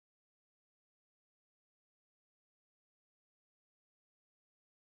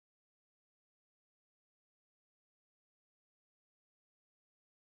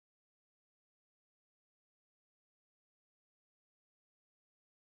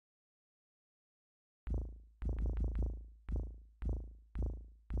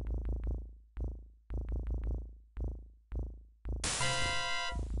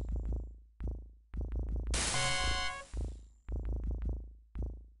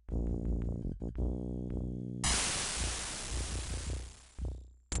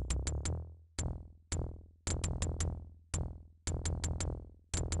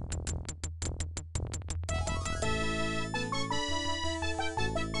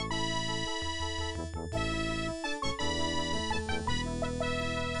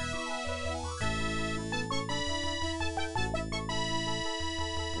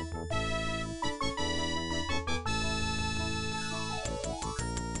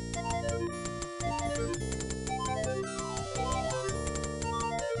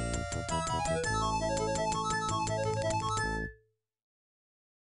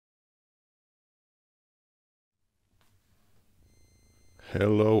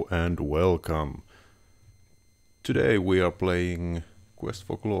Hello and welcome. Today we are playing Quest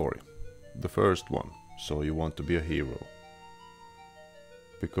for Glory, the first one, so you want to be a hero.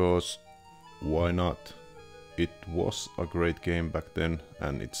 Because why not? It was a great game back then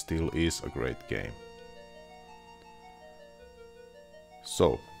and it still is a great game.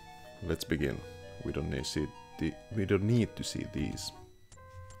 So, let's begin. We don't need to see these.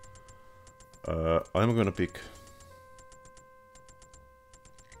 I'm gonna pick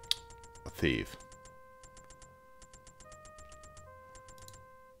thief,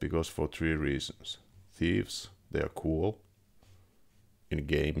 because for 3 reasons. Thieves, they are cool in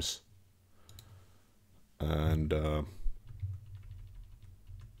games, and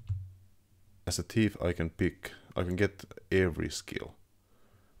as a thief I can get every skill.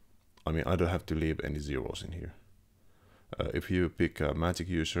 I mean, I don't have to leave any zeros in here. If you pick a magic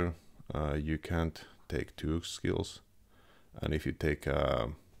user, you can't take 2 skills, and if you take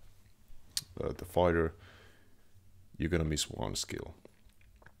the fighter, you're gonna miss 1 skill.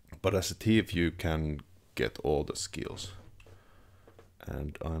 But as a thief you can get all the skills.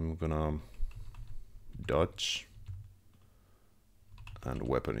 And I'm gonna dodge and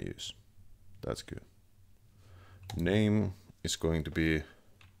weapon use. That's good. Name is going to be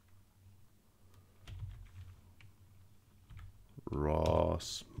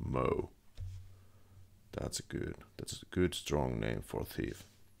Rosmo. That's a good strong name for a thief.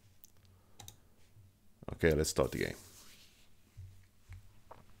 Okay, let's start the game.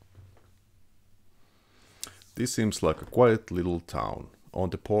 This seems like a quiet little town. On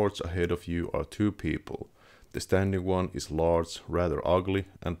the porch ahead of you are 2 people. The standing one is large, rather ugly,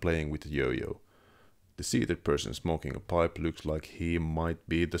 and playing with a yo-yo. The seated person smoking a pipe looks like he might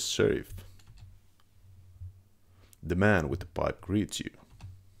be the sheriff. The man with the pipe greets you.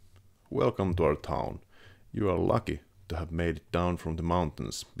 Welcome to our town. You are lucky to have made it down from the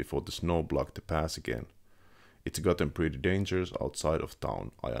mountains before the snow blocked the pass again. It's gotten pretty dangerous outside of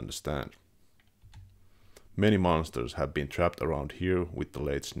town, I understand. Many monsters have been trapped around here with the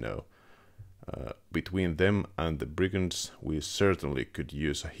late snow. Between them and the brigands, we certainly could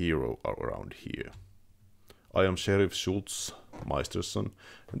use a hero around here. I am Sheriff Schultz Meisterson,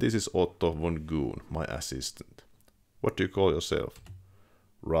 and this is Otto von Goon, my assistant. What do you call yourself?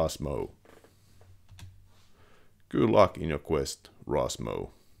 Rosmo. Good luck in your quest,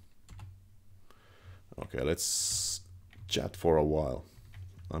 Rosmo. Okay, let's chat for a while.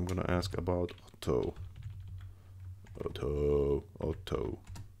 I'm gonna ask about Otto.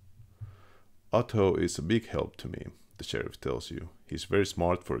 Otto is a big help to me, the sheriff tells you. He's very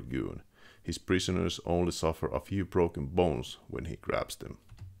smart for a goon. His prisoners only suffer a few broken bones when he grabs them.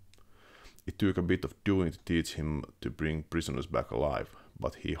 It took a bit of doing to teach him to bring prisoners back alive,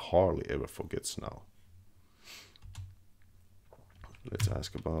 but he hardly ever forgets now. Let's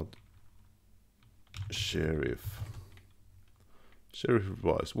ask about Sheriff. Sheriff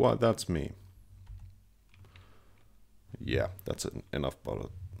replies, "Why, that's me." Yeah, that's enough about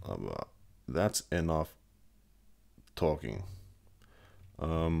it. That's enough talking.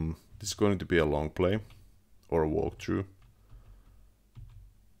 This is going to be a long play or a walkthrough.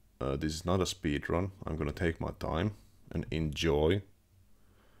 This is not a speed run. I'm gonna take my time and enjoy,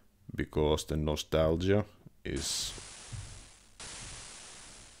 because the nostalgia is.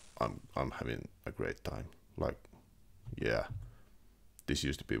 I'm having a great time. Like, yeah, this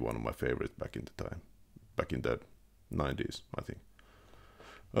used to be one of my favorites back in the 90s, I think.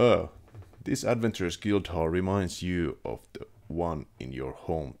 This Adventurers Guild Hall reminds you of the one in your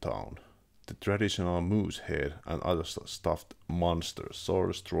hometown. The traditional moose head and other stuffed monsters,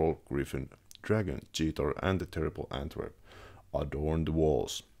 Saurus, troll, griffin, dragon, cheetor, and the terrible Antwerp adorn the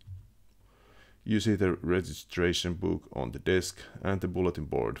walls. You see the registration book on the desk and the bulletin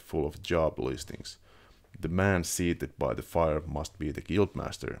board full of job listings. The man seated by the fire must be the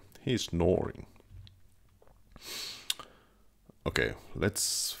guildmaster. He's snoring. Okay,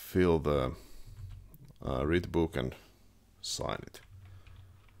 let's fill the read the book and sign it.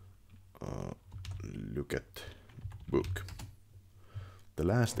 look at book. The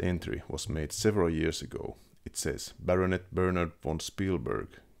last entry was made several years ago. It says, Baronet Bernard von Spielburg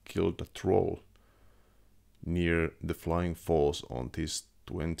killed a troll near the Flying Falls on this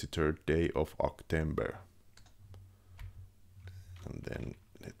 23rd day of October. And then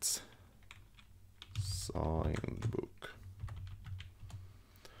let's sign the book.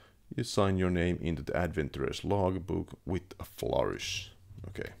 You sign your name into the adventurer's logbook with a flourish.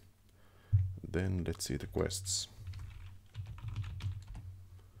 Okay. Then let's see the quests.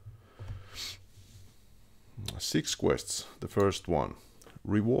 6 quests. The first one.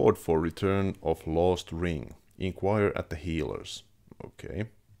 Reward for return of lost ring. Inquire at the healers. Okay.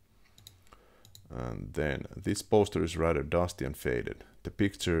 And then this poster is rather dusty and faded. The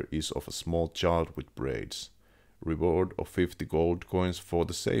picture is of a small child with braids. Reward of 50 gold coins for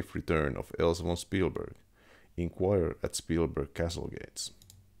the safe return of Elsa von Spielburg. Inquire at Spielburg castle gates.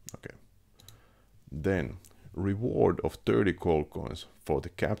 Okay. Then, reward of 30 gold coins for the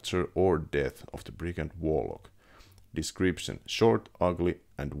capture or death of the brigand warlock. Description: short, ugly,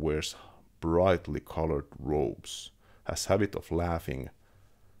 and wears brightly colored robes. Has habit of laughing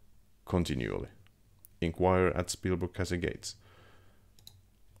continually. Inquire at Spielburg castle gates.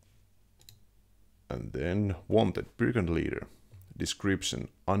 And then, wanted, brigand leader. Description: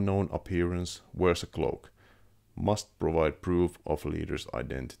 unknown appearance, wears a cloak. Must provide proof of leader's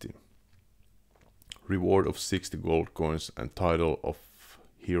identity. Reward of 60 gold coins and title of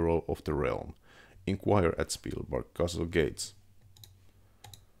Hero of the Realm. Inquire at Spielburg castle gates.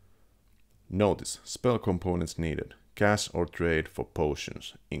 Notice: spell components needed. Cash or trade for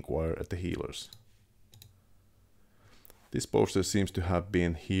potions. Inquire at the healers. This poster seems to have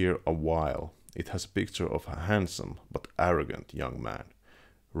been here a while. It has a picture of a handsome but arrogant young man.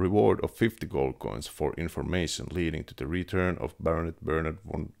 Reward of 50 gold coins for information leading to the return of Baronet Bernard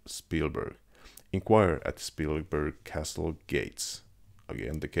von Spielburg. Inquire at Spielburg castle gates.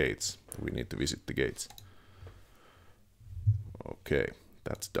 Again, the gates. We need to visit the gates. Okay,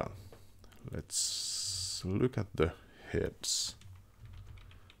 that's done. Let's look at the heads.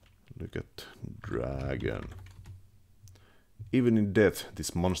 Look at dragon. Even in death,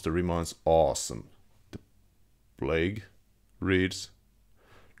 this monster remains awesome. The plague reads,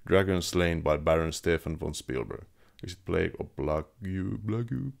 dragon slain by Baron Stefan von Spielberg. Is it plague or black?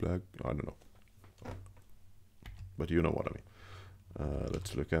 I don't know. But you know what I mean.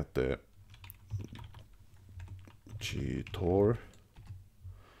 Let's look at the Cheetor.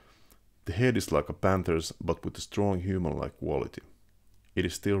 The head is like a panther's, but with a strong human-like quality. It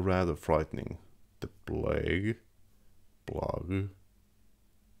is still rather frightening. The plague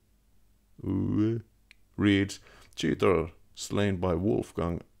reads, Cheetor slain by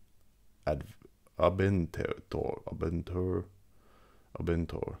Wolfgang Abentor.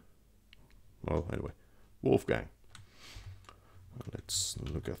 Well, anyway, Wolfgang. Let's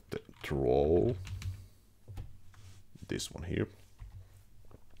look at the troll. This one here.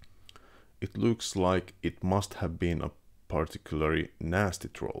 It looks like it must have been a particularly nasty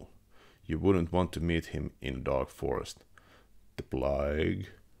troll. You wouldn't want to meet him in a dark forest. The plague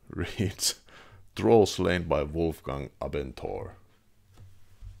reads, troll slain by Wolfgang Abentor.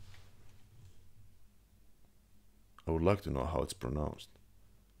 I would like to know how it's pronounced.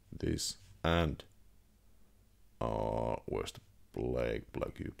 This and where's the plague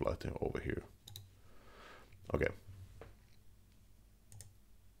over here? Okay.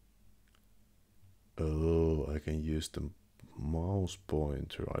 Oh, I can use the mouse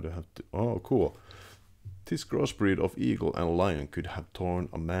pointer. I don't have to. Oh, cool. This crossbreed of eagle and lion could have torn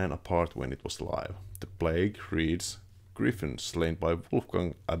a man apart when it was live. The plague reads, griffin slain by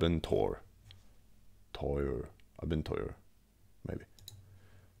Wolfgang Abentor. Abentor, maybe.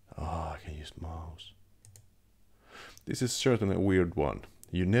 Ah, I can use mouse. This is certainly a weird one.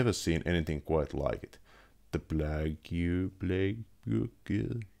 You've never seen anything quite like it. The plague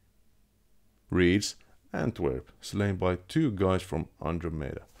reads, Antwerp, slain by 2 guys from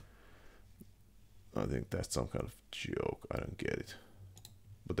Andromeda. I think that's some kind of joke. I don't get it.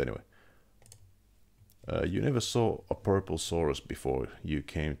 But anyway. You never saw a purple Saurus before you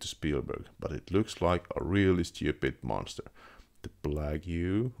came to Spielberg, but it looks like a really stupid monster. The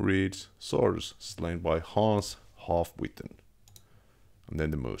plague reads, Saurus, slain by Hans Halfwitten. And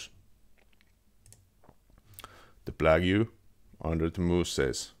then the moose. The plague under the moose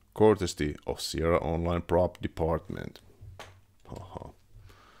says, courtesy of Sierra Online Prop Department. Haha.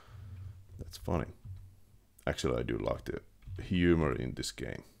 That's funny. Actually, I do like the humor in this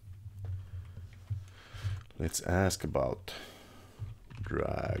game. Let's ask about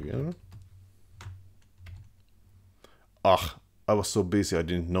dragon. Ah, I was so busy I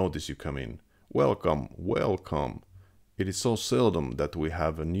didn't notice you come in. Welcome, welcome. It is so seldom that we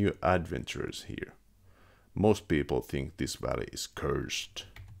have a new adventurers here. Most people think this valley is cursed.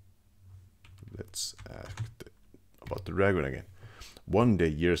 Let's ask about the dragon again. One day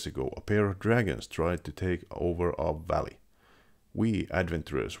years ago, a pair of dragons tried to take over our valley. We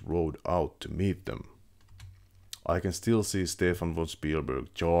adventurers rode out to meet them. I can still see Stefan von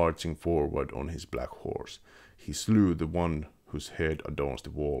Spielberg charging forward on his black horse. He slew the one whose head adorns the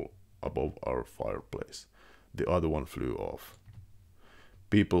wall above our fireplace. The other one flew off.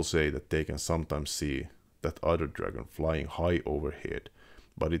 People say that they can sometimes see that other dragon flying high overhead,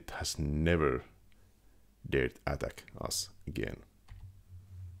 but it has never dared attack us again.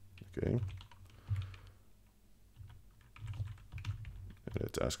 Okay.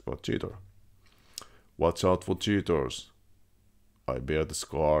 Let's ask about cheater. Watch out for cheaters. I bear the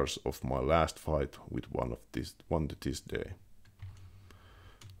scars of my last fight with one to this day.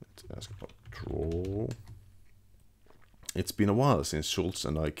 Let's ask about troll. It's been a while since Schultz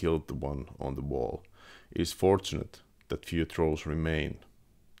and I killed the one on the wall. It is fortunate that few trolls remain.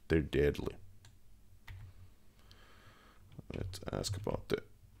 They're deadly. Let's ask about the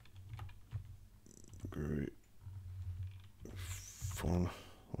fun.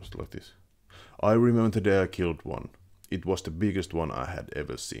 Was it like this? I remember the day I killed one. It was the biggest one I had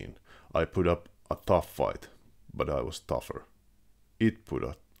ever seen. I put up a tough fight, but I was tougher. It put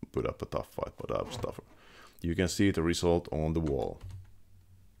up a tough fight, but I was tougher. You can see the result on the wall.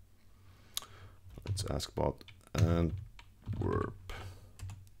 Let's ask about Antwerp.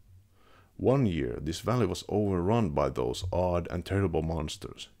 One year, this valley was overrun by those odd and terrible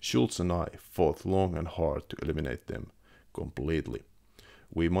monsters. Schultz and I fought long and hard to eliminate them completely.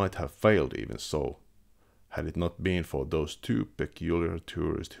 We might have failed even so, had it not been for those two peculiar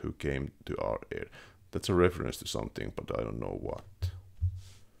tourists who came to our area. That's a reference to something, but I don't know what.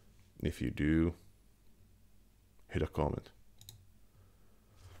 If you do, hit a comment.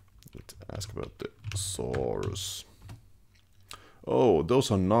 Let's ask about the Saurus. Oh, those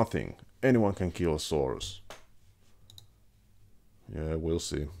are nothing. Anyone can kill a Saurus. Yeah, we'll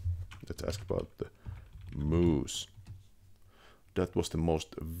see. Let's ask about the moose. That was the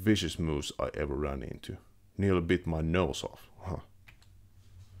most vicious moose I ever ran into. Nearly bit my nose off. Huh.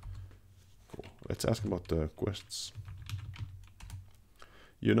 Cool. Let's ask about the quests.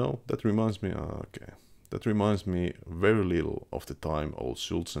 You know, that reminds me... okay. That reminds me very little of the time old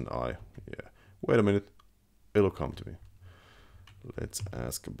Schultz and I... Yeah. Wait a minute. It'll come to me. Let's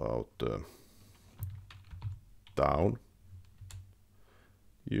ask about town.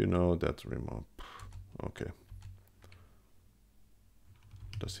 You know that remote. Okay.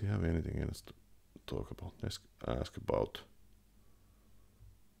 Does he have anything else to talk about? Let's ask about...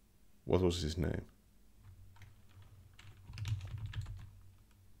 What was his name?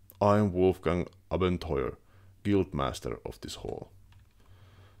 I am Wolfgang Abenteuer, guildmaster of this hall.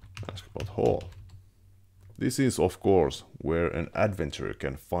 Ask about hall. This is, of course, where an adventurer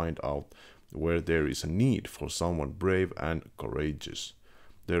can find out where there is a need for someone brave and courageous.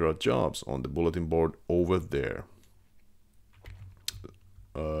 There are jobs on the bulletin board over there.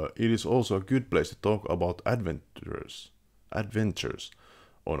 It is also a good place to talk about adventures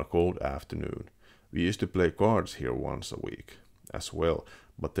on a cold afternoon. We used to play cards here once a week as well,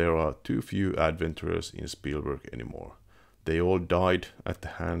 but there are too few adventurers in Spielberg anymore. They all died at the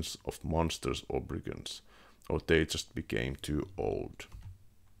hands of monsters or brigands, or they just became too old.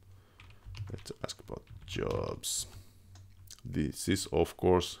 Let's ask about jobs. This is, of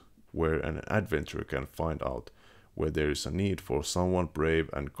course, where an adventurer can find out where there is a need for someone brave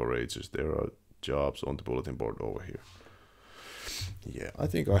and courageous. There are jobs on the bulletin board over here. Yeah, I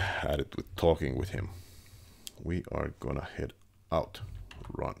think I had it with talking with him. We are gonna head out.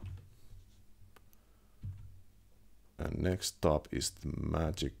 Run. And next stop is the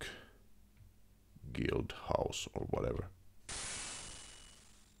Magic Guild House or whatever.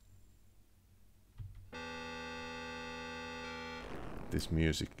 This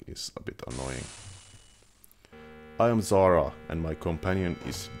music is a bit annoying. I am Zara and my companion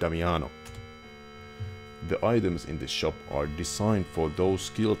is Damiano. The items in this shop are designed for those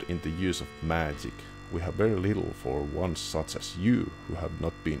skilled in the use of magic. We have very little for one such as you who have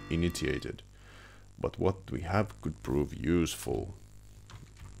not been initiated. But what we have could prove useful.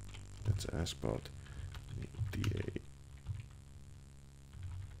 Let's ask about DA.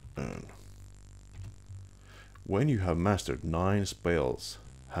 When you have mastered 9 spells,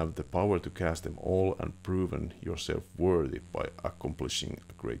 have the power to cast them all and proven yourself worthy by accomplishing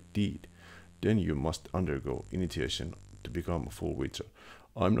a great deed, then you must undergo initiation to become a full witcher.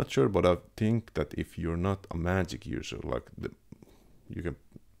 I'm not sure, but I think that if you're not a magic user like the You can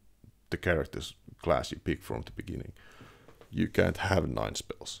the character's class you pick from the beginning. You can't have 9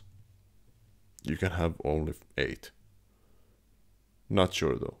 spells. You can have only 8. Not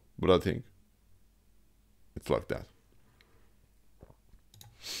sure though, but I think it's like that.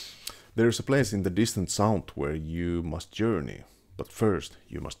 There is a place in the distant south where you must journey, but first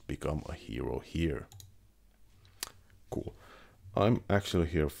you must become a hero here. Cool. I'm actually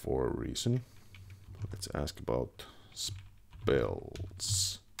here for a reason. Let's ask about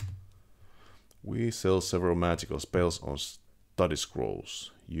spells. We sell several magical spells on study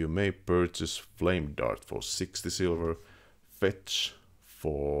scrolls. You may purchase Flame Dart for 60 silver, Fetch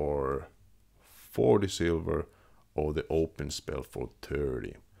for 40 silver, or the Open spell for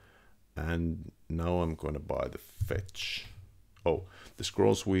 30. And now I'm gonna buy the Fetch. Oh, the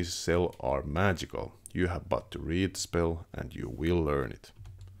scrolls we sell are magical. You have but to read the spell and you will learn it.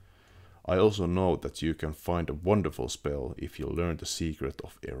 I also know that you can find a wonderful spell if you learn the secret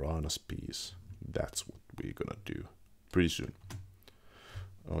of Erana's Peace. That's what we're gonna do pretty soon.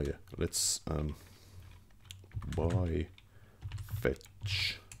 Oh yeah, let's buy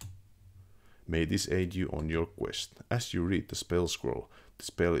Fetch. May this aid you on your quest. As you read the spell scroll, the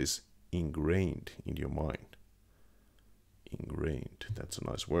spell is ingrained in your mind. Ingrained, that's a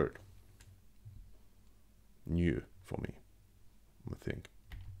nice word. New for me, I think.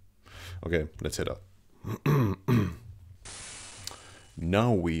 Okay, let's head out.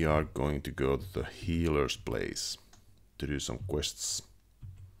 Now we are going to go to the healer's place to do some quests.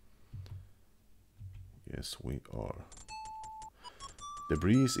 Yes, we are. The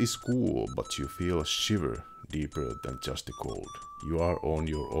breeze is cool, but you feel a shiver deeper than just the cold. You are on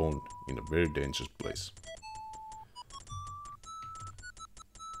your own in a very dangerous place.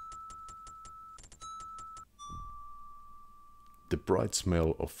 The bright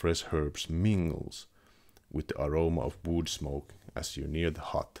smell of fresh herbs mingles with the aroma of wood smoke as you near the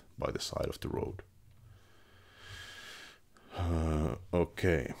hut by the side of the road.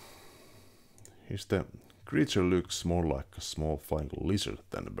 Okay. Here's the creature looks more like a small flying lizard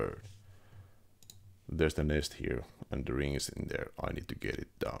than a bird. There's the nest here and the ring is in there. I need to get it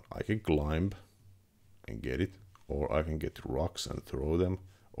down. I can climb and get it, or I can get rocks and throw them,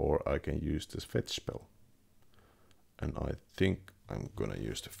 or I can use this fetch spell. And I think I'm gonna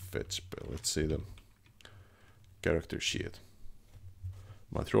use the fetch spell. Let's see the character sheet.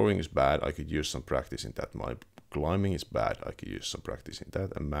 My throwing is bad, I could use some practice in that. My climbing is bad, I could use some practice in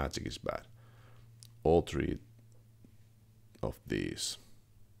that. And magic is bad. All 3 of these,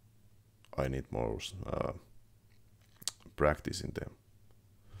 I need more practice in them.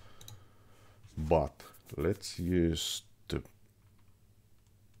 But let's use the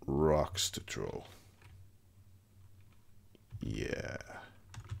rocks to throw. Yeah.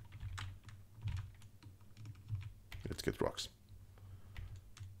 Let's get rocks.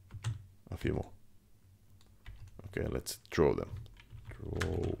 A few more. Okay, let's throw them.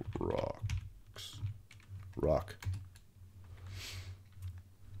 Throw rocks. Rock.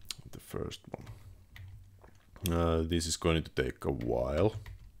 The first one. This is going to take a while.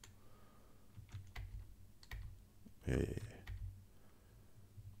 Hey.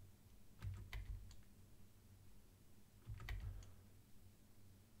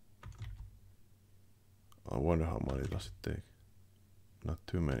 I wonder how many does it take. Not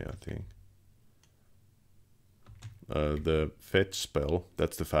too many, I think. The fetch spell,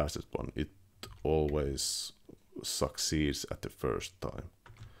 that's the fastest one. It always succeeds at the first time.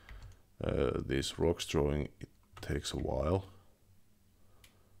 This rocks throwing, it takes a while.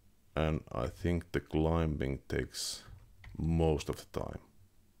 And I think the climbing takes most of the time.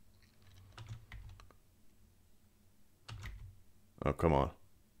 Oh, come on.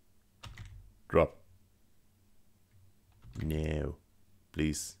 Drop. No,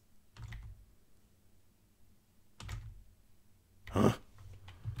 please. Huh?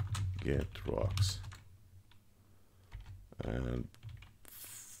 Get rocks. And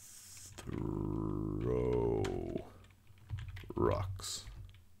throw rocks.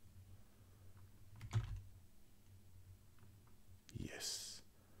 Yes.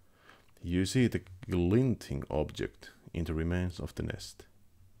 You see the glinting object in the remains of the nest.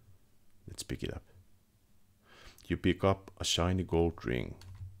 Let's pick it up. You pick up a shiny gold ring.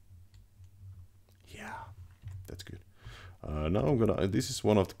 Yeah, that's good. Now I'm gonna, this is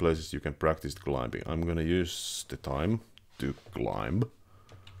one of the places you can practice climbing. I'm gonna use the time to climb.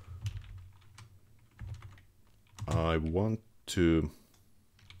 I want to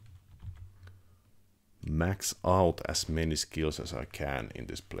max out as many skills as I can in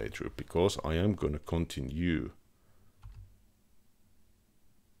this playthrough, because I am gonna continue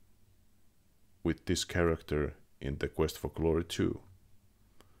with this character in the Quest for Glory 2.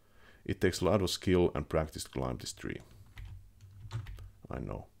 It takes a lot of skill and practice to climb this tree. I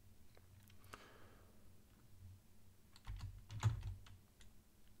know.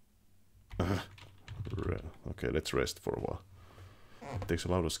 Okay, let's rest for a while. It takes a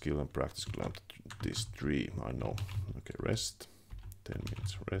lot of skill and practice to climb this tree. I know. Okay, rest. 10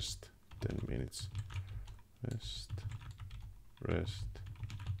 minutes. Rest. 10 minutes. Rest. Rest.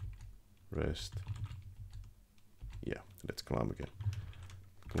 Rest. Yeah, let's climb again.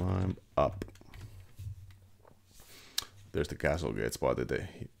 Climb up. There's the castle gates by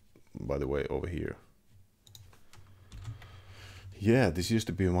the way over here. Yeah, this used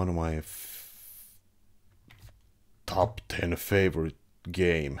to be one of my top 10 favorite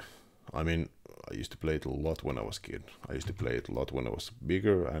game. I mean, I used to play it a lot when I was a kid. I used to play it a lot when I was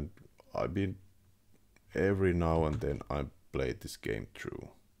bigger, and I've been every now and then I played this game through.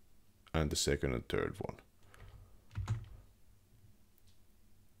 And the second and third one.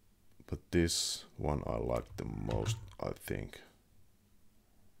 But this one I like the most, I think.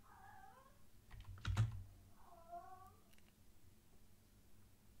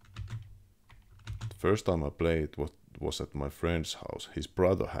 The first time I played was at my friend's house. His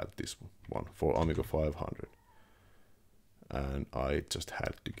brother had this one for Amiga 500. And I just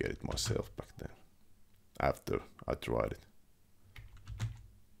had to get it myself back then. After I tried it.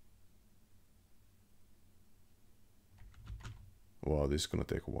 Wow, this is gonna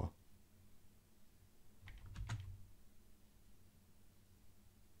take a while.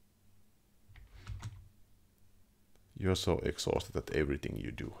 You're so exhausted that everything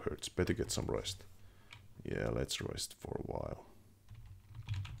you do hurts. Better get some rest. Yeah, let's rest for a while.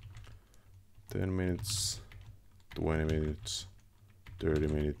 10 minutes, 20 minutes, 30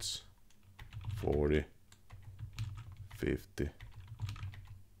 minutes, 40, 50,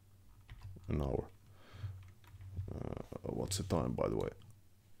 an hour. What's the time, by the way?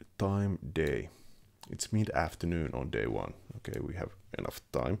 Time, day. It's mid-afternoon on day 1. Okay, we have enough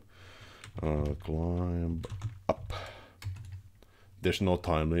time. Climb up. There's no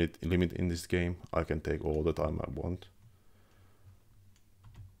time limit in this game. I can take all the time I want.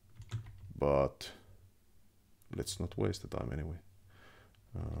 But let's not waste the time anyway.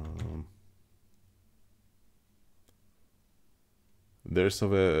 There's a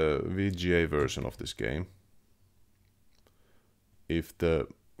VGA version of this game. If the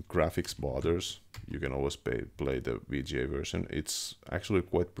graphics bothers, you can always play the VGA version. It's actually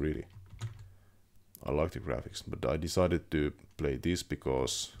quite pretty. I like the graphics, but I decided to play this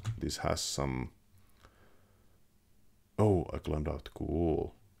because this has some... Oh, I climbed out.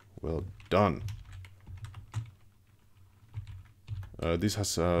 Cool. Well done. This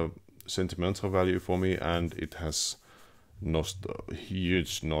has a sentimental value for me, and it has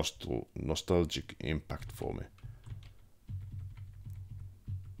huge nostalgic impact for me.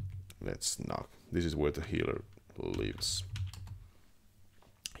 Let's knock. This is where the healer lives.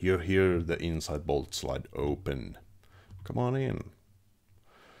 You hear the inside bolt slide open. Come on in.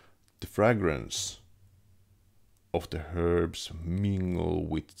 The fragrance of the herbs mingle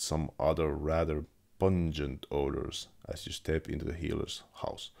with some other rather pungent odors as you step into the healer's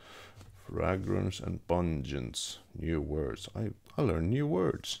house. Fragrance and pungence. New words. I learned new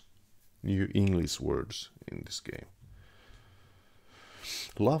words. New English words in this game.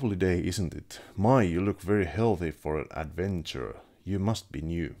 Lovely day, isn't it? My, you look very healthy for an adventure. You must be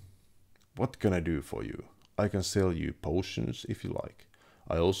new. What can I do for you? I can sell you potions if you like.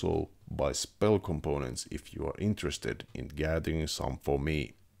 I also buy spell components if you are interested in gathering some for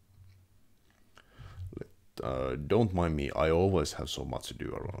me. Don't mind me, I always have so much to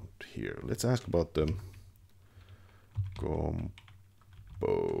do around here. Let's ask about the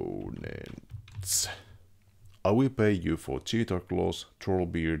components. I will pay you for cheetah claws, troll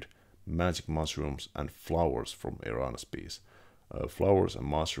beard, magic mushrooms, and flowers from Erana's piece. Flowers and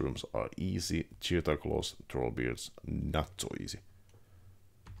mushrooms are easy, cheetah claws, troll beards, not so easy.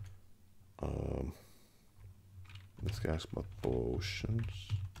 Let's ask about potions.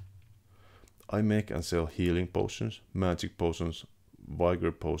 I make and sell healing potions, magic potions,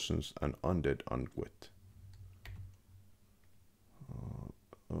 vigor potions, and undead unquit.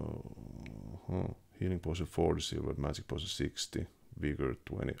 Healing potion 40 silver, magic potion 60, vigor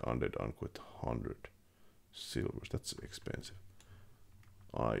 20, undead unquit 100 silvers. That's expensive.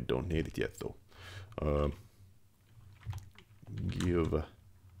 I don't need it yet though. Give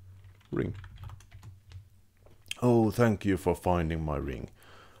ring. Oh, thank you for finding my ring.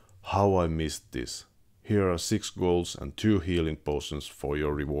 How I missed this. Here are 6 golds and 2 healing potions for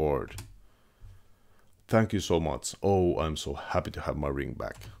your reward. Thank you so much. Oh, I'm so happy to have my ring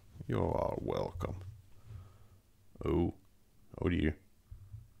back. You are welcome. Oh dear.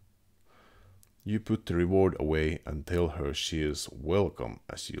 You put the reward away and tell her she is welcome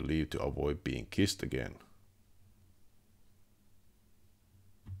as you leave to avoid being kissed again.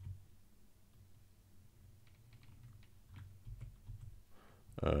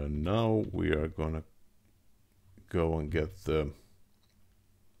 Now we are gonna go and get the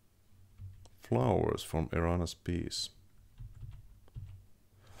flowers from Erana's piece.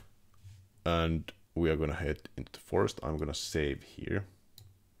 And we are gonna head into the forest. I'm gonna save here.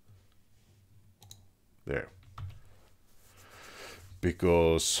 There.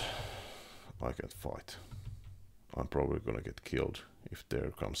 Because I can't fight. I'm probably gonna get killed if there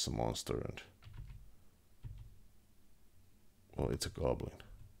comes a monster and... Well, it's a goblin.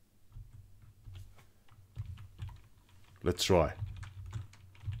 Let's try.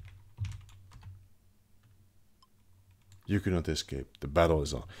 You cannot escape. The battle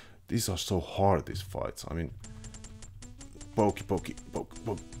is on. These are so hard, these fights. I mean... Pokey, pokey, poke,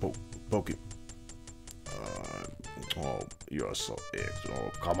 poke, poke, pokey. Oh, you're so extra. Oh,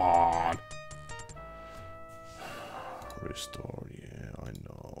 come on! Restore, yeah, I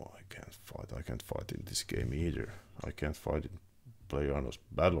know. I can't fight. I can't fight in this game either. I can't fight in PlayerUnknown's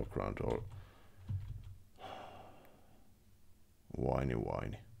Battleground or... Whiny,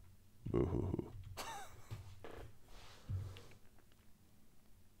 whiny. Boo-hoo-hoo.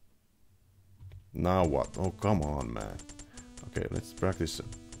 Now what? Oh, come on, man. Okay, let's practice.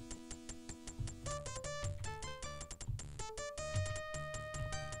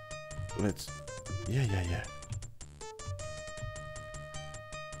 Let's... Yeah.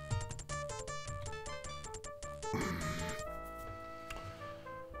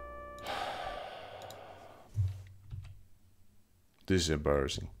 This is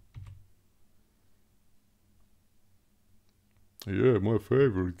embarrassing. Yeah, my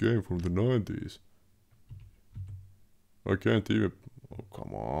favorite game from the 90s. I can't even... Oh,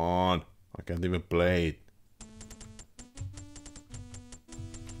 come on. I can't even play it.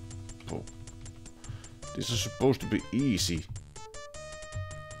 Oh. This is supposed to be easy.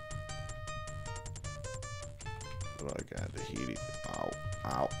 But I can't hit it. Ow,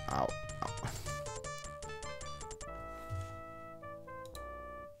 ow, ow, ow.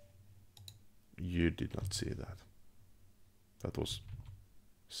 You did not see that. That was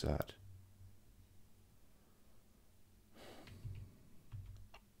sad.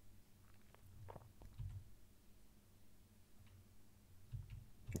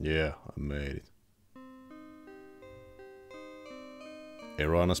 Yeah, I made it.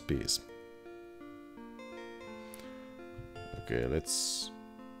 Erana's piece. Okay, let's...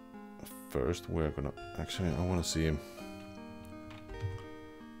 First we're gonna... Actually, I wanna see...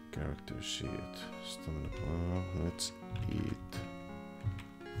 Character sheet. Stamina bar. Let's eat...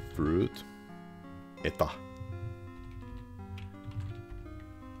 Fruit. Eta.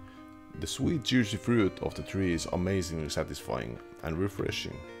 The sweet juicy fruit of the tree is amazingly satisfying and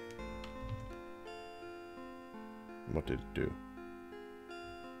refreshing. What did it do?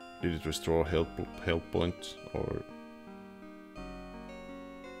 Did it restore health points or...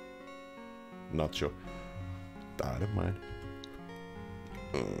 Not sure. I don't mind.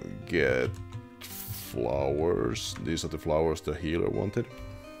 Get flowers. These are the flowers the healer wanted.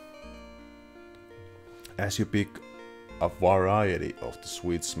 As you pick a variety of the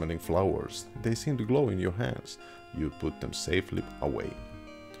sweet smelling flowers, they seem to glow in your hands. You put them safely away.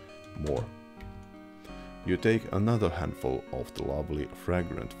 More. You take another handful of the lovely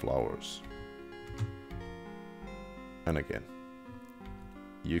fragrant flowers. And again.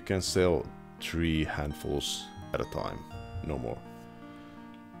 You can sell 3 handfuls at a time, no more.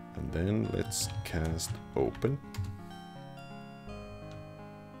 And then let's cast open.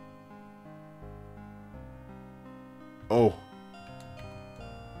 Oh!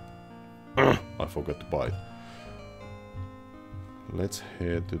 I forgot to buy it. Let's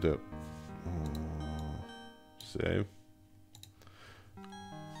head to the... save.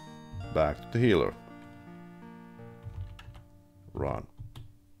 Back to the healer. Run.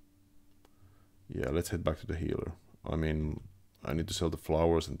 Yeah, let's head back to the healer. I mean, I need to sell the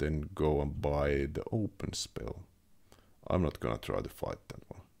flowers and then go and buy the open spell. I'm not gonna try to fight that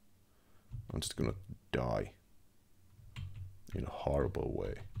one. I'm just gonna die. In a horrible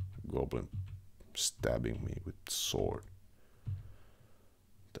way. Goblin stabbing me with sword.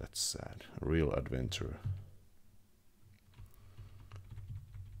 That's sad. A real adventurer.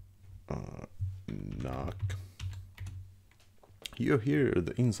 Knock. You hear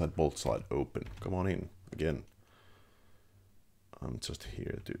the inside bolt side open. Come on in again. I'm just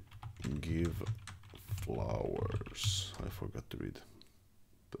here to give flowers. I forgot to read,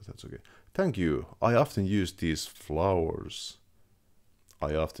 but that's okay. Thank you. I often use these flowers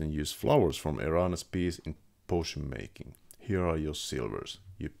I often use flowers from Erana's piece in potion making. Here are your silvers.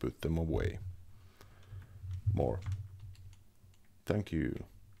 You put them away. More. Thank you.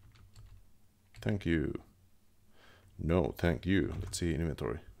 Thank you. No, thank you. Let's see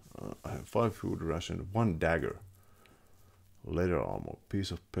inventory. I have 5 food rations, 1 dagger, leather armor, piece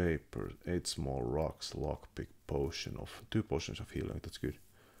of paper, 8 small rocks, lockpick, potion of 2 potions of healing. That's good.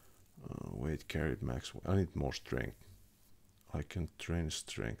 Weight carried max. I need more strength. I can train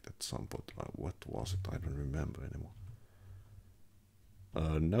strength at some point. What was it? I don't remember anymore.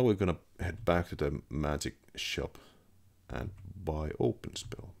 Now we're gonna head back to the magic shop and buy open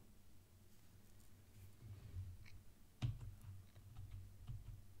spell.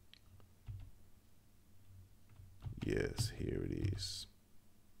 Yes, here it is.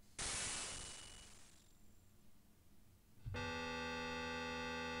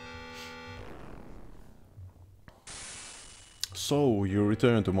 So you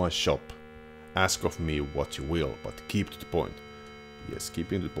return to my shop. Ask of me what you will, but keep to the point. Yes,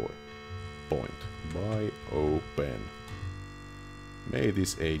 keeping the point. Buy open. May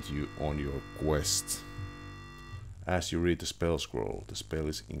this aid you on your quest. As you read the spell scroll, the spell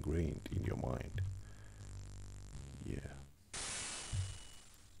is ingrained in your mind. Yeah.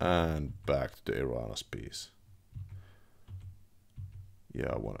 And back to the Erana's piece.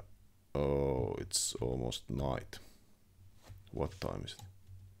 Yeah, I wanna... Oh, it's almost night. What time is it?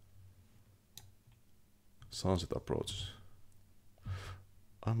 Sunset approaches.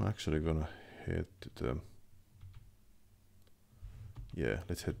 I'm actually gonna head to the... Yeah,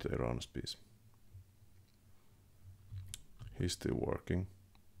 let's head to Erana's piece. He's still working.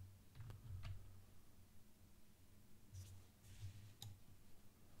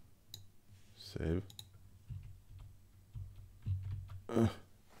 Save.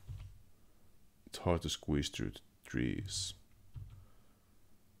 It's hard to squeeze through the trees.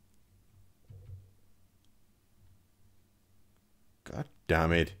 God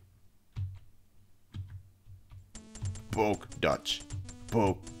damn it. Poke Dutch.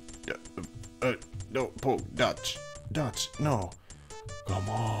 Poke. No, poke Dutch. Dutch, no. Come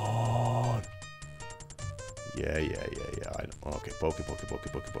on. Yeah. I know. Okay, poke,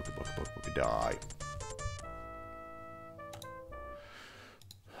 die.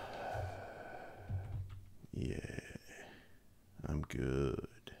 Yeah. I'm good.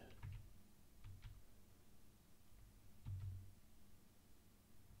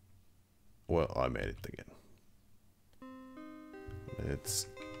 Well, I made it again. Let's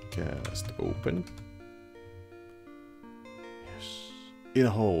cast open. Yes. In a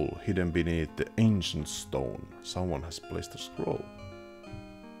hole hidden beneath the ancient stone, someone has placed a scroll.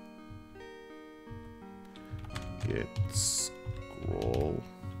 Get scroll.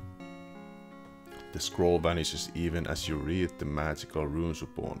 The scroll vanishes even as you read the magical runes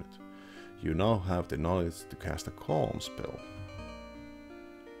upon it. You now have the knowledge to cast a calm spell.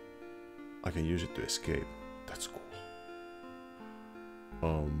 I can use it to escape. That's cool.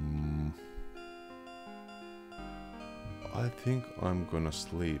 I think I'm gonna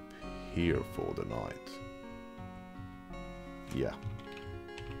sleep here for the night. Yeah.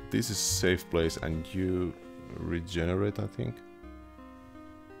 This is a safe place and you regenerate, I think.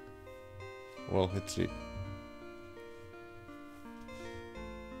 Well, let's see.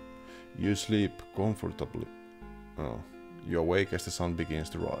 You sleep comfortably. Oh. You awake as the sun begins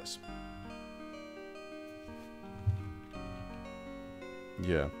to rise.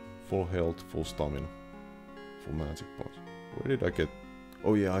 Yeah, full health, full stamina, full magic points. Where did I get...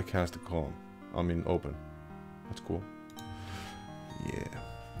 Oh yeah, I cast the calm. I mean open. That's cool. Yeah,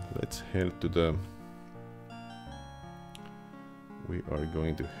 let's head to the... We are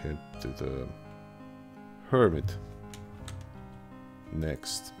going to head to the hermit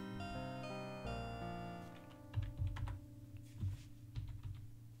next.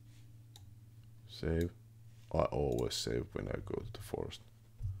 Save. I always save when I go to the forest.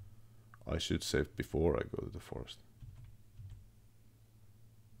 I should save before I go to the forest.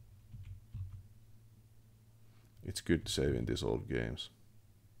 It's good to save in these old games.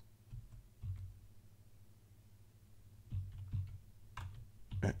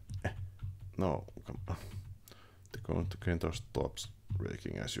 No, come on. The counter stops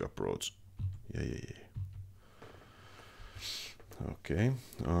raking as you approach. Yeah. Okay.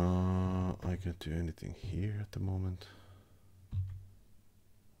 I can't do anything here at the moment.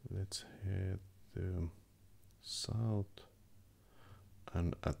 Let's head south.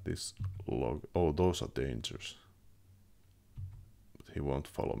 And at this log... Oh, those are dangers. But he won't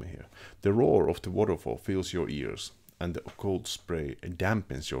follow me here. The roar of the waterfall fills your ears, and the cold spray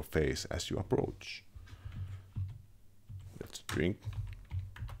dampens your face as you approach. Let's drink.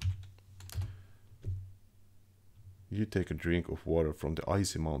 You take a drink of water from the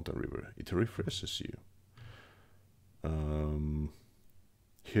icy mountain river. It refreshes you.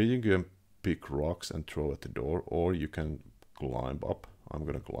 Here you can pick rocks and throw at the door, or you can climb up. I'm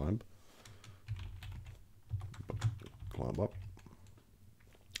gonna climb. Climb up.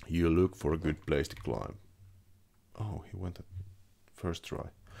 You look for a good place to climb. Oh, he went at first try.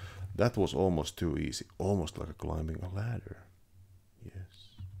 That was almost too easy. Almost like climbing a ladder. Yes.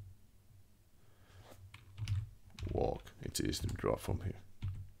 Walk. It's easy to drop from here.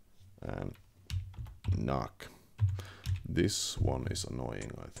 And knock. This one is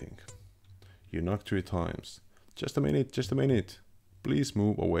annoying, I think. You knock 3 times. Just a minute, just a minute. Please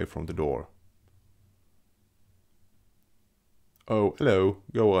move away from the door. Oh, hello.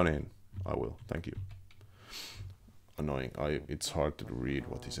 Go on in. I will, thank you. Annoying. It's hard to read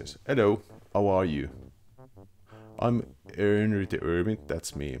what he says. Hello, how are you? I'm Ernry the Hermit,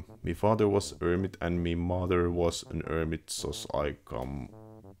 that's me. My father was hermit and my mother was an hermit, so I come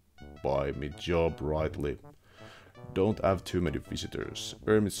by my job rightly. Don't have too many visitors.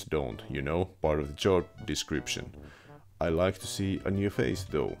 Hermits don't, you know, part of the job description. I like to see a new face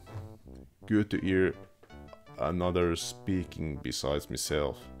though. Good to hear another speaking besides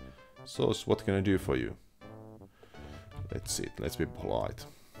myself. So what can I do for you? Let's sit, let's be polite.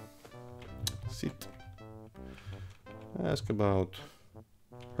 Sit. Ask about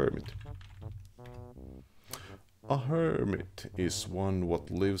hermit. A hermit is one what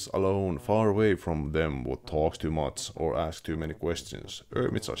lives alone, far away from them what talks too much or asks too many questions.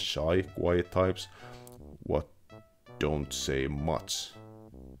 Hermits are shy, quiet types, what don't say much.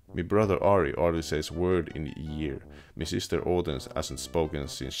 My brother Ari hardly says word in a year. My sister Odens hasn't spoken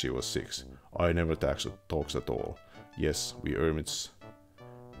since she was 6. I never talks at all. Yes, we hermits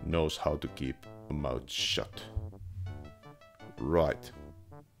knows how to keep a mouth shut. Right.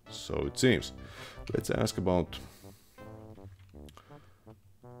 So it seems. Let's ask about...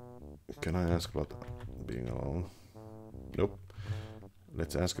 Can I ask about being alone? Nope.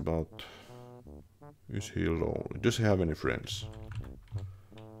 Let's ask about... Is he alone? Does he have any friends?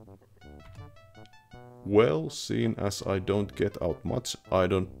 Well, seeing as I don't get out much, I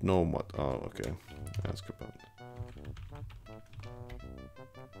don't know much. Oh, okay. Ask about...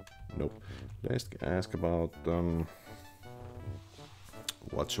 Nope. Let's ask about...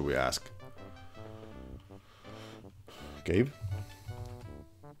 What should we ask? Cave?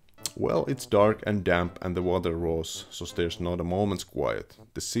 Well, it's dark and damp and the water roars, so there's not a moment's quiet.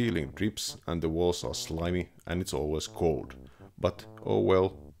 The ceiling drips and the walls are slimy and it's always cold. But, oh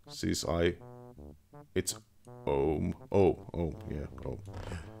well, says I, it's yeah,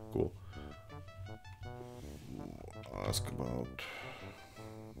 cool. Ask about...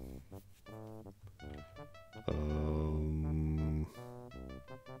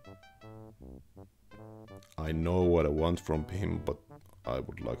 I know what I want from him, but I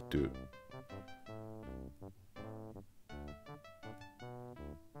would like to...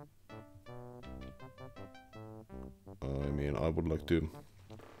 I would like to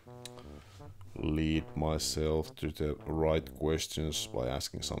lead myself to the right questions by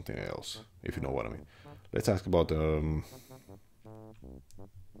asking something else, if you know what I mean. Let's ask about...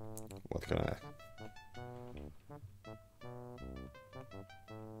 What can I ask?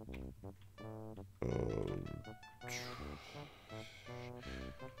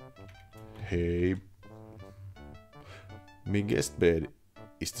 Hey, my guest bed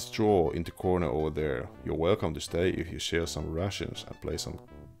is the straw in the corner over there. You're welcome to stay if you share some rations and play some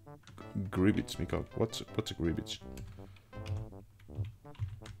gribbage. Mika, what's a gribbage?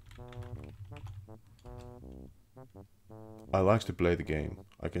 I like to play the game.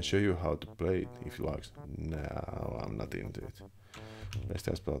 I can show you how to play it if you like. No, I'm not into it. Let's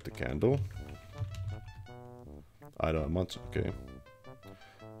ask about the candle. I don't have much, okay.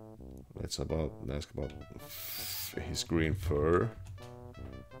 Let's ask about his green fur.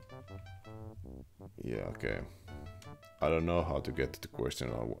 Yeah, okay. I don't know how to get to the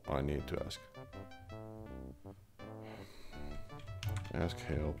question I need to ask. Ask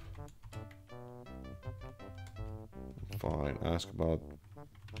help. Fine. Ask about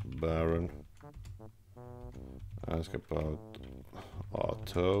Baron. Ask about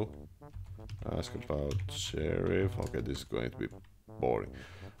Otto. Ask about Sheriff. Okay, this is going to be boring.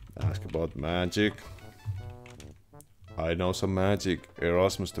 Ask about magic. I know some magic.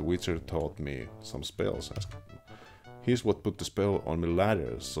 Erasmus the Witcher taught me some spells. He's what put the spell on my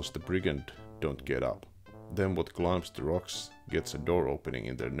ladder so the brigand don't get up. Then what climbs the rocks gets a door opening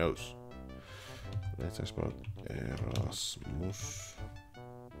in their nose. Let's ask about Erasmus.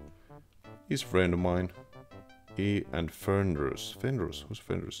 He's a friend of mine. He and Fenris. Fenris? Who's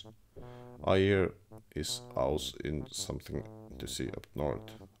Fenris? I hear is house in something to see up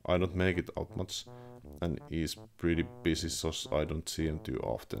north. I don't make it out much, and he's pretty busy, so I don't see him too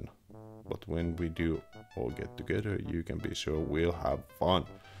often. But when we do all get together, you can be sure we'll have fun.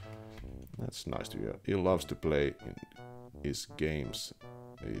 That's nice to hear. He loves to play in his games.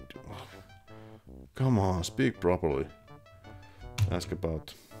 Come on, speak properly. Ask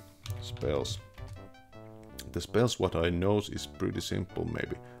about spells. The spells what I knows is pretty simple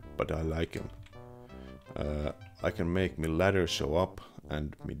maybe, but I like him. I can make me ladder show up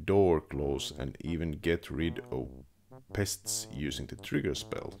and me door close and even get rid of pests using the trigger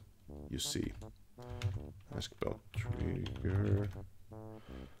spell. You see. Ask about trigger.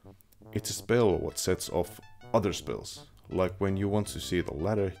 It's a spell what sets off other spells. Like when you want to see the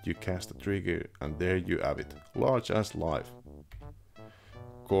ladder, you cast the trigger and there you have it. Large as life.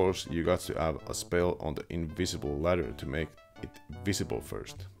 Of course, you got to have a spell on the invisible ladder to make it visible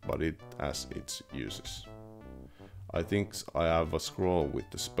first, but it has its uses. I think I have a scroll with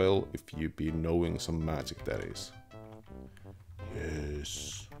the spell if you be knowing some magic that is.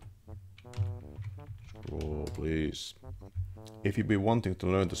 Yes. Scroll, please. If you be wanting to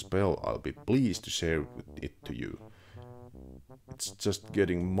learn the spell, I'll be pleased to share it to you. It's just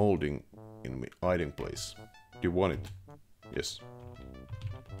getting molding in my hiding place. Do you want it? Yes.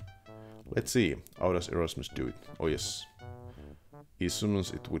 Let's see, how does Erasmus do it? Oh yes. He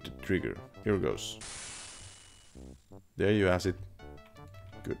summons it with the trigger. Here goes. There you have it.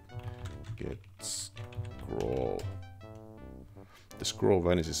 Good. Get scroll. The scroll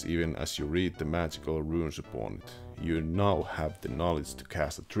vanishes even as you read the magical runes upon it. You now have the knowledge to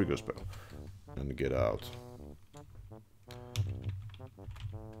cast a trigger spell. And get out.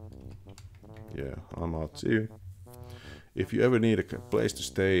 Yeah, I'm out. See you. If you ever need a place to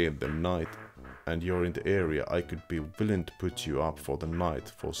stay the night and you're in the area, I could be willing to put you up for the night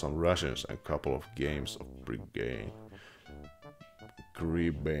for some rations and a couple of games of brigand.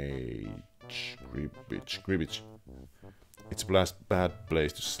 Cribbage. It's a bad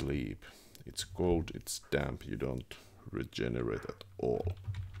place to sleep. It's cold, it's damp, you don't regenerate at all.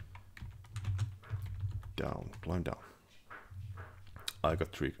 Down, climb down. I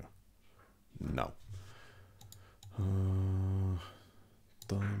got trigger. Now.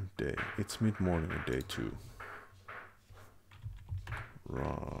 Time day. It's mid-morning on day 2.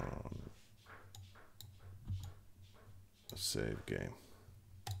 Run. Save game.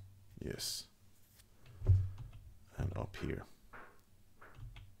 Yes. And up here.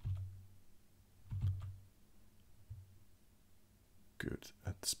 Good.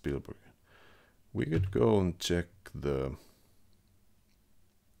 At Spielburg. We could go and check the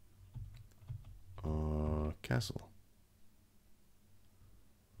castle.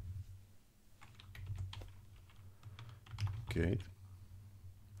 Gate.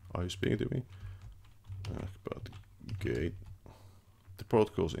 Are you speaking to me? About the gate. The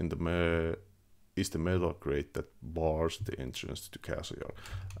protocols in the is the metal grate that bars the entrance to the castle yard.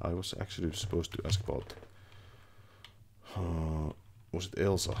 I was actually supposed to ask about. Was it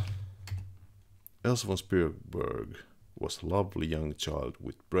Elsa? Elsa von Spielburg was a lovely young child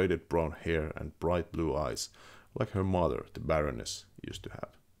with braided brown hair and bright blue eyes, like her mother, the Baroness, used to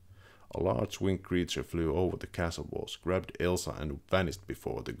have. A large winged creature flew over the castle walls, grabbed Elsa and vanished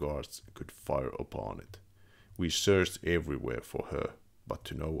before the guards could fire upon it. We searched everywhere for her, but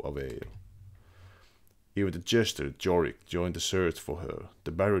to no avail. Even the jester Jorik joined the search for her.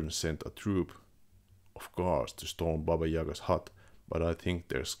 The Baron sent a troop of guards to storm Baba Yaga's hut, but I think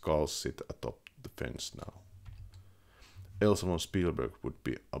their skulls sit atop the fence now. Elsa von Spielburg would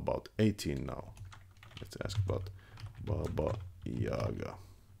be about 18 now. Let's ask about Baba Yaga.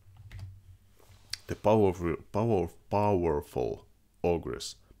 The powerful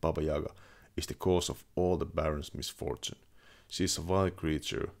ogress, Baba Yaga, is the cause of all the Baron's misfortune. She is a wild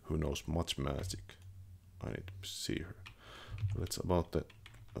creature who knows much magic. I need to see her. Let's about the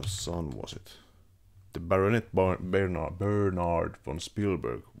son, was it? The Baronet Bernard von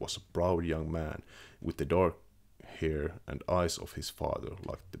Spielburg was a proud young man with the dark hair and eyes of his father,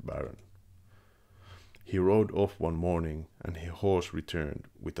 like the Baron. He rode off one morning and his horse returned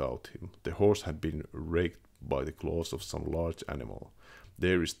without him. The horse had been raked by the claws of some large animal.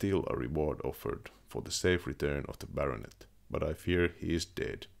 There is still a reward offered for the safe return of the baronet, but I fear he is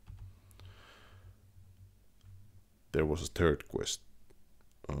dead. There was a third quest.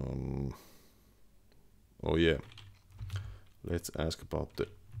 Oh yeah. Let's ask about the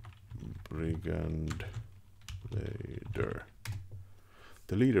brigand leader.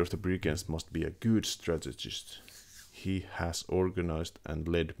 The leader of the brigands must be a good strategist. He has organized and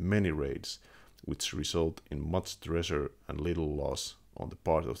led many raids, which result in much treasure and little loss on the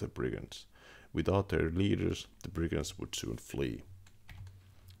part of the brigands. Without their leaders, the brigands would soon flee.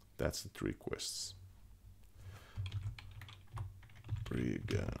 That's the 3 quests.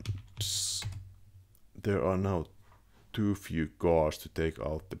 Brigands. There are now too few guards to take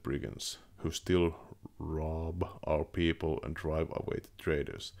out the brigands, who still rob our people and drive away the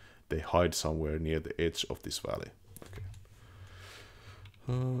traders. They hide somewhere near the edge of this valley.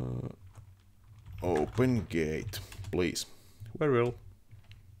 Okay. Open gate, please. Very well.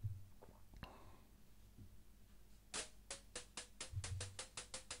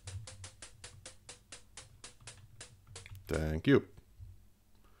 Thank you.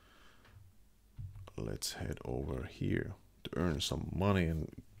 Let's head over here to earn some money. And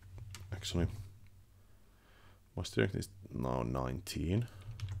actually, my strength is now 19.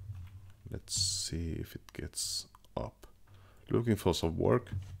 Let's see if it gets up. Looking for some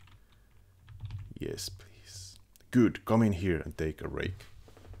work? Yes, please. Good, come in here and take a rake.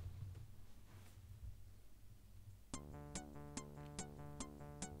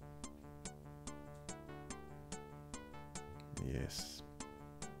 Yes.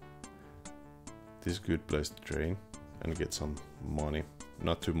 This is a good place to train and get some money.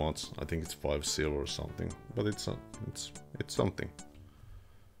 Not too much. I think it's 5 silver or something, but it's something.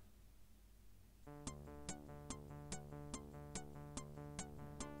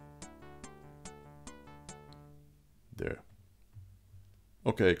 There.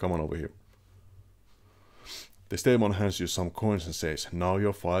 Okay, come on over here. The stableman hands you some coins and says, now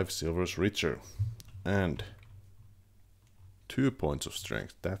you're 5 silvers richer. And 2 points of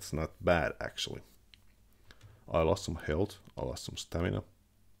strength. That's not bad, actually. I lost some health, I lost some stamina.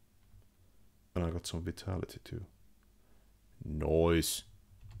 And I got some vitality too. Nice.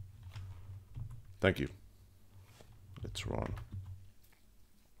 Thank you. Let's run.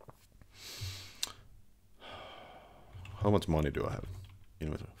 How much money do I have?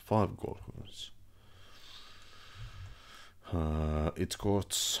 Inventory. 5 gold coins. It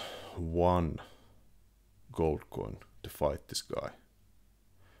costs 1 gold coin to fight this guy.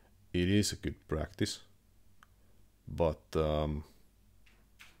 It is a good practice, but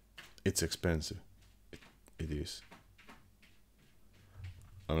it's expensive. It is.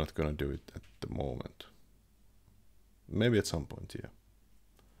 I'm not gonna do it at the moment. Maybe at some point, yeah.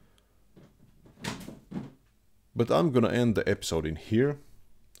 But I'm gonna end the episode in here.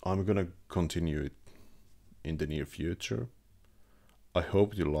 I'm gonna continue it in the near future. I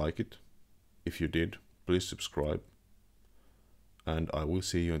hope you like it. If you did, please subscribe. And I will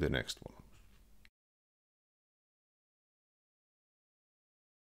see you in the next one.